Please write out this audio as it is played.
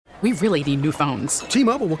We really need new phones.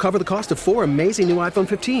 T-Mobile will cover the cost of 4 amazing new iPhone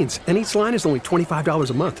 15s, and each line is only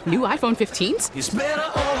 $25 a month. New iPhone 15s? It's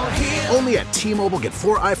better over here. Only at T-Mobile, get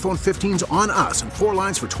 4 iPhone 15s on us and 4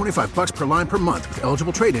 lines for $25 per line per month with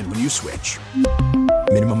eligible trade-in when you switch.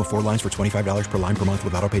 Minimum of 4 lines for $25 per line per month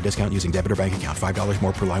with autopay discount using debit or bank account. $5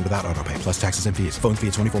 more per line without autopay, plus taxes and fees. Phone fee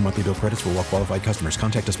at 24 monthly bill credits for well-qualified customers.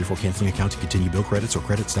 Contact us before canceling account to continue bill credits or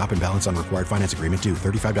credit stop and balance on required finance agreement due.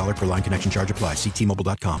 $35 per line connection charge applies. See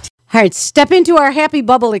T-Mobile.com. All right, step into our happy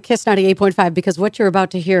bubble at Kiss 98.5 because what you're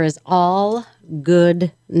about to hear is all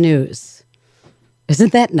good news.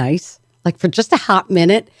 Isn't that nice? Like for just a hot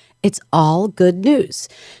minute, it's all good news.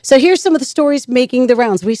 So here's some of the stories making the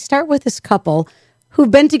rounds. We start with this couple who've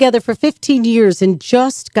been together for 15 years and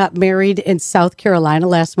just got married in South Carolina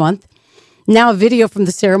last month. Now a video from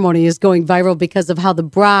the ceremony is going viral because of how the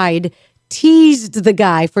bride teased the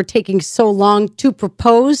guy for taking so long to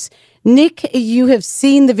propose. Nick, you have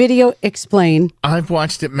seen the video. Explain. I've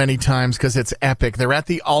watched it many times because it's epic. They're at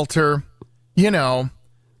the altar,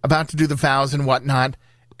 about to do the vows and whatnot,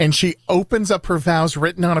 and she opens up her vows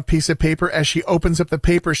written on a piece of paper. As she opens up the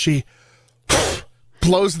paper, she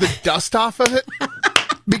blows the dust off of it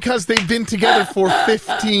because they've been together for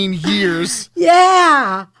 15 years.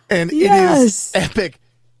 Yeah. And it is epic.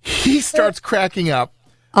 He starts cracking up.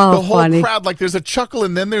 Oh, the whole funny. crowd, like there's a chuckle,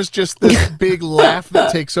 and then there's just this big laugh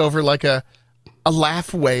that takes over, like a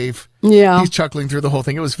laugh wave. Yeah. He's chuckling through the whole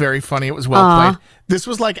thing. It was very funny. It was well played. This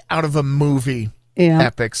was like out of a movie. Yeah.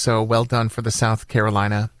 Epic. So well done for the South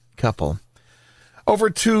Carolina couple. Over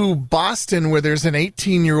to Boston, where there's an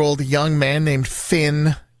 18-year-old young man named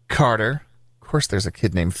Finn Carter. Of course, there's a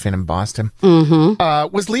kid named Finn in Boston.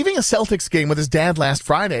 Mm-hmm. Was leaving a Celtics game with his dad last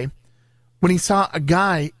Friday when he saw a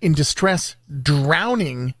guy in distress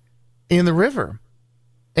drowning in the river.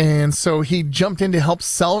 And so he jumped in to help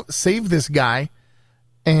save this guy.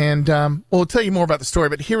 And we'll tell you more about the story,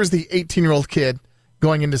 but here is the 18-year-old kid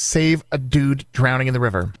going in to save a dude drowning in the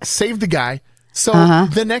river. Saved the guy. So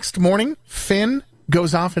the next morning, Finn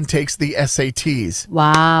goes off and takes the SATs.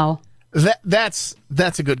 Wow. That's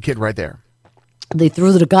a good kid right there. They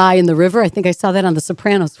threw the guy in the river. I think I saw that on The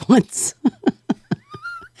Sopranos once.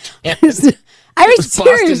 I mean, seriously,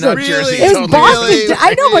 Boston, not Jersey. It's Totally. Boston. Really?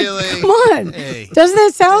 I know, but come on. Hey. Doesn't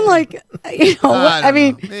that sound like, I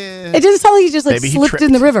mean, it doesn't sound like he just Maybe he slipped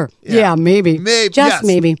in the river. Yeah, maybe. Maybe, Just yes.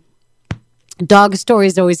 maybe. Dog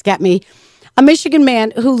stories always get me. A Michigan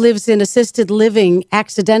man who lives in assisted living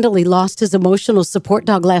accidentally lost his emotional support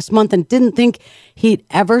dog last month and didn't think he'd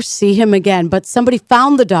ever see him again. But somebody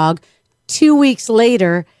found the dog 2 weeks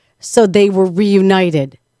later, so they were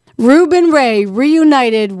reunited. Ruben Ray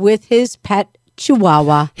reunited with his pet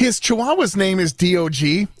Chihuahua. His Chihuahua's name is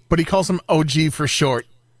DOG, but he calls him OG for short,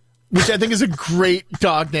 which I think is a great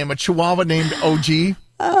dog name. A Chihuahua named OG.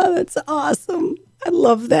 Oh, that's awesome. I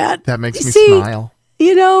love that. That makes me See, smile.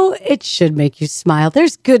 It should make you smile.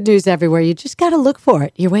 There's good news everywhere. You just got to look for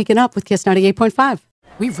it. You're waking up with Kiss 98.5.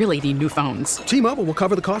 We really need new phones. T-Mobile will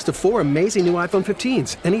cover the cost of 4 amazing new iPhone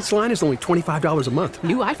 15s, and each line is only $25 a month.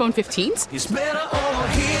 New iPhone 15s? It's better over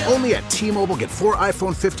here. Only at T-Mobile, get 4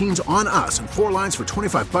 iPhone 15s on us and 4 lines for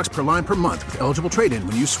 $25 per line per month with eligible trade-in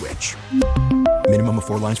when you switch. Minimum of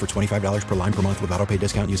 4 lines for $25 per line per month with autopay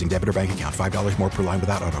discount using debit or bank account. $5 more per line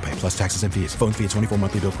without autopay, plus taxes and fees. Phone fee at 24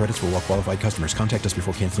 monthly bill credits for well-qualified customers. Contact us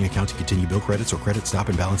before canceling account to continue bill credits or credit stop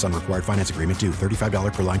and balance on required finance agreement due.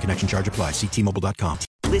 $35 per line connection charge applies. See T-Mobile.com.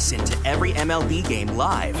 Listen to every MLB game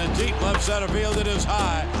live. In the deep left center field, it is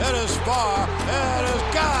high, it is far, it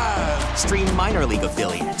is gone. Stream minor league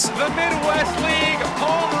affiliates. The Midwest League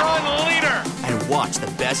home run leader. And watch the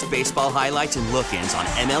best baseball highlights and look-ins on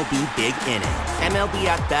MLB Big Inning. MLB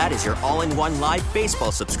At Bat is your all-in-one live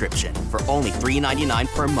baseball subscription for only $3.99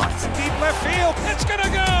 per month. Deep left field, it's gonna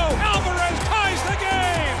go. Alvarez ties the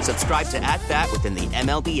game. Subscribe to At Bat within the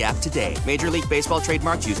MLB app today. Major League Baseball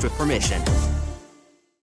trademarks used with permission.